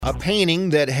A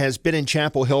painting that has been in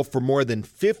Chapel Hill for more than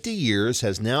 50 years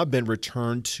has now been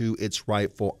returned to its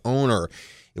rightful owner.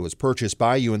 It was purchased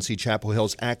by UNC Chapel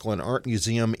Hill's Ackland Art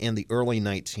Museum in the early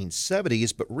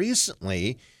 1970s, but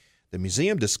recently the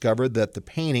museum discovered that the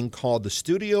painting, called The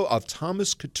Studio of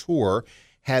Thomas Couture,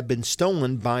 had been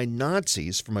stolen by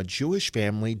Nazis from a Jewish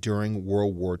family during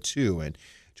World War II. And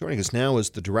joining us now is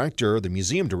the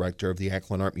museum director of the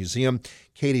Ackland Art Museum,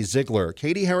 Katie Zigler.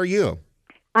 Katie, how are you?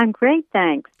 I'm great,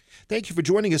 thanks. Thank you for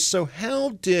joining us. So how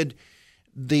did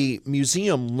the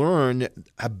museum learn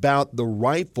about the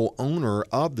rightful owner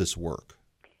of this work?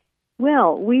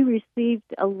 Well, we received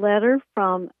a letter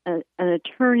from an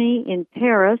attorney in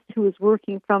Paris who was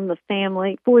working for the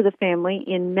family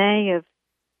in May of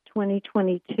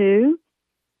 2022,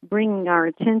 bringing our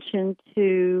attention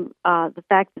to the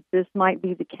fact that this might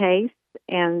be the case,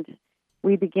 and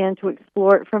we began to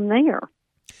explore it from there.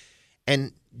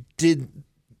 And did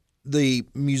the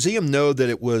museum know that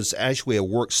it was actually a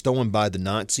work stolen by the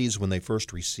Nazis when they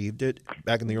first received it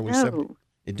back in the early 70s?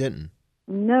 It didn't?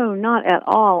 No, not at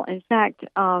all. In fact,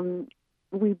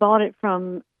 we bought it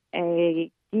from a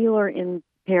dealer in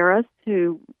Paris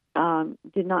who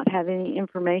did not have any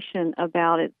information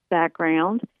about its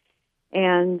background.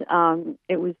 And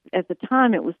it was, at the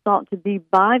time, it was thought to be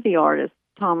by the artist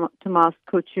Thomas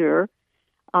Couture,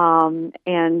 and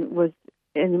was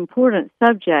an important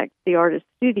subject, the artist's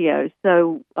studio.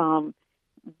 So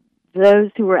those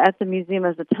who were at the museum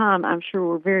at the time, I'm sure,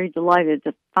 were very delighted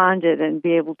to find it and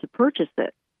be able to purchase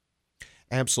it.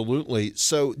 Absolutely.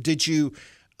 So did you,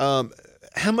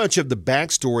 how much of the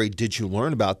backstory did you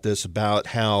learn about this, about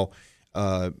how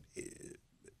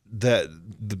this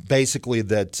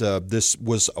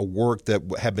was a work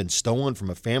that had been stolen from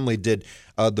a family? Did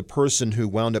the person who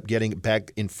wound up getting it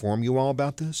back inform you all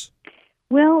about this?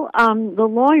 Well, the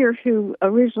lawyer who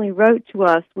originally wrote to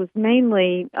us was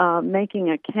mainly making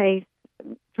a case,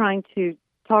 trying to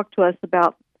talk to us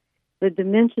about the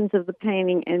dimensions of the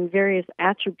painting and various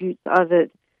attributes of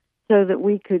it so that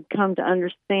we could come to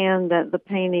understand that the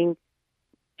painting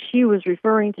she was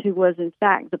referring to was, in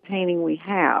fact, the painting we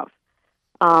have.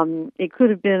 It could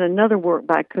have been another work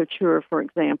by Couture, for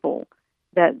example,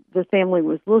 that the family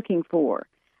was looking for.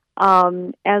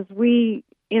 As we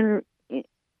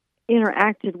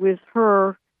interacted with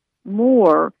her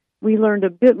more, we learned a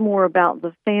bit more about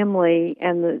the family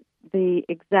and the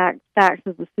exact facts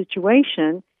of the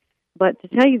situation. But to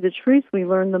tell you the truth, we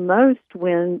learned the most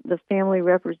when the family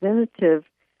representative,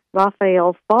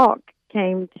 Raphael Falk,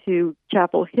 came to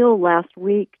Chapel Hill last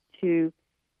week to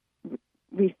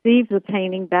receive the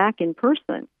painting back in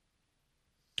person.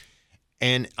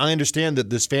 And I understand that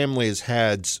this family has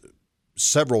had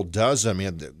several dozen, I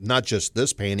mean, not just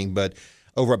this painting, but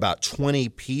over about 20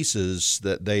 pieces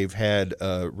that they've had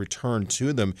returned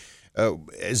to them.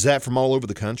 Is that from all over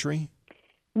the country?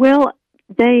 Well,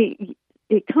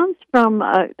 it comes from,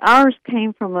 ours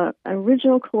came from an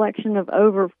original collection of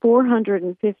over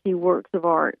 450 works of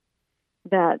art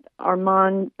that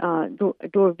Armand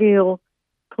Dorville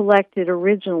collected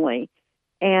originally.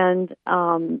 And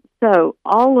so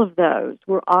all of those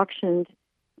were auctioned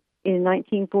in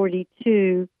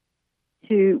 1942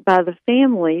 by the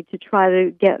family to try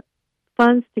to get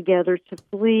funds together to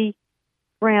flee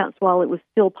France while it was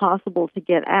still possible to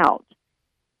get out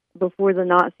before the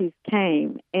Nazis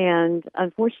came. And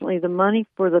unfortunately, the money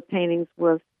for the paintings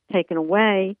was taken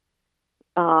away,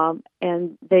 and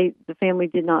the family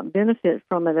did not benefit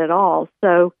from it at all.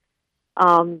 So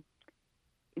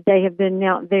they have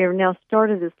now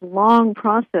started this long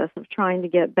process of trying to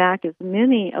get back as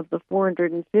many of the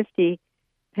 450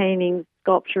 paintings,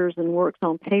 sculptures, and works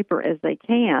on paper as they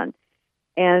can.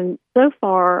 And so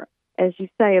far, as you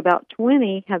say, about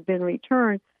 20 have been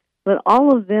returned, but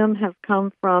all of them have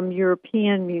come from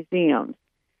European museums.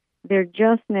 They're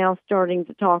just now starting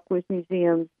to talk with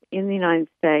museums in the United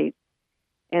States,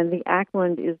 and the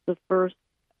Ackland is the first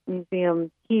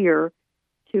museum here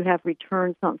to have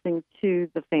returned something to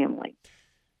the family.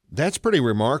 That's pretty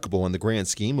remarkable in the grand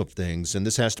scheme of things, and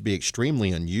this has to be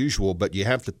extremely unusual, but you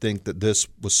have to think that this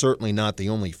was certainly not the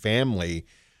only family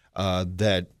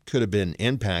that could have been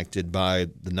impacted by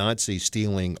the Nazis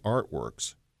stealing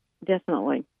artworks.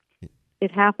 Definitely.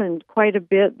 It happened quite a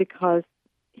bit because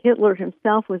Hitler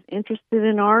himself was interested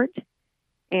in art,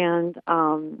 and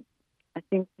I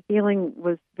think the feeling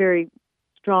was very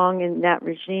strong in that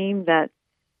regime that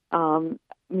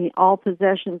all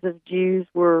possessions of Jews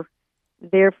were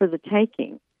there for the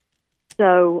taking.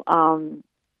 So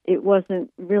it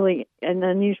wasn't really an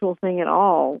unusual thing at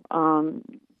all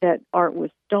that art was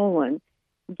stolen.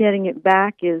 Getting it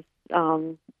back has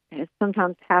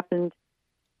sometimes happened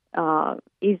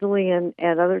easily, and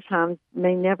at other times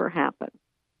may never happen.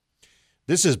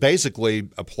 This is basically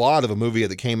a plot of a movie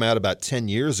that came out about 10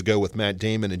 years ago with Matt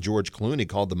Damon and George Clooney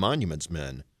called The Monuments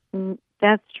Men.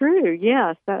 That's true,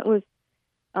 yes. That was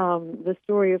the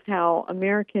story of how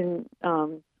American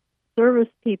service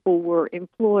people were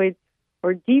employed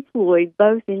or deployed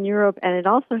both in Europe, and it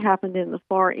also happened in the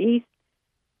Far East,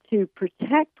 to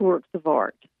protect works of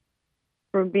art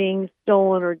from being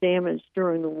stolen or damaged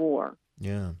during the war.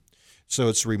 Yeah. So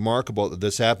it's remarkable that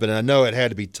this happened. And I know it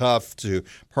had to be tough to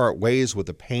part ways with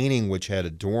the painting which had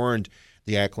adorned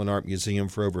the Ackland Art Museum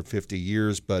for over 50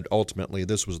 years, but ultimately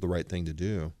this was the right thing to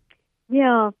do.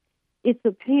 Yeah, it's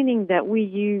a painting that we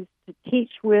use to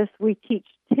teach with. We teach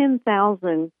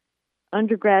 10,000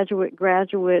 undergraduate,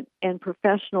 graduate, and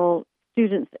professional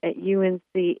students at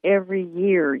UNC every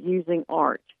year using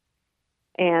art,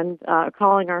 and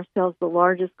calling ourselves the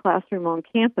largest classroom on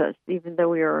campus, even though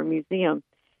we are a museum.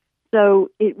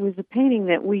 So it was a painting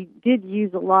that we did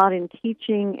use a lot in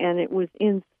teaching, and it was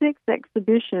in 6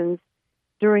 exhibitions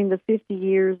during the 50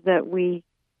 years that we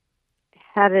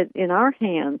had it in our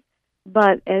hands.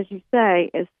 But as you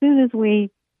say, as soon as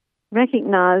we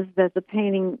recognized that the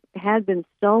painting had been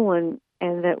stolen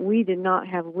and that we did not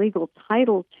have legal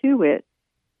title to it,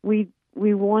 we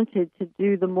wanted to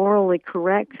do the morally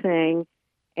correct thing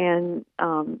and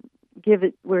give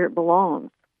it where it belongs.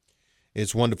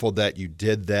 It's wonderful that you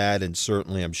did that, and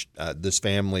certainly this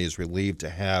family is relieved to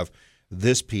have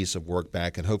this piece of work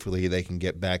back, and hopefully they can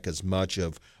get back as much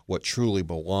of what truly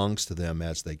belongs to them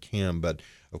as they can. But,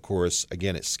 of course,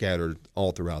 again, it's scattered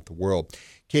all throughout the world.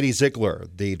 Katie Zigler,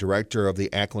 the director of the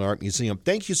Ackland Art Museum,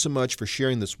 thank you so much for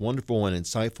sharing this wonderful and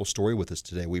insightful story with us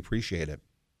today. We appreciate it.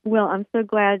 Well, I'm so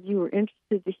glad you were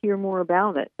interested to hear more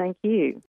about it. Thank you.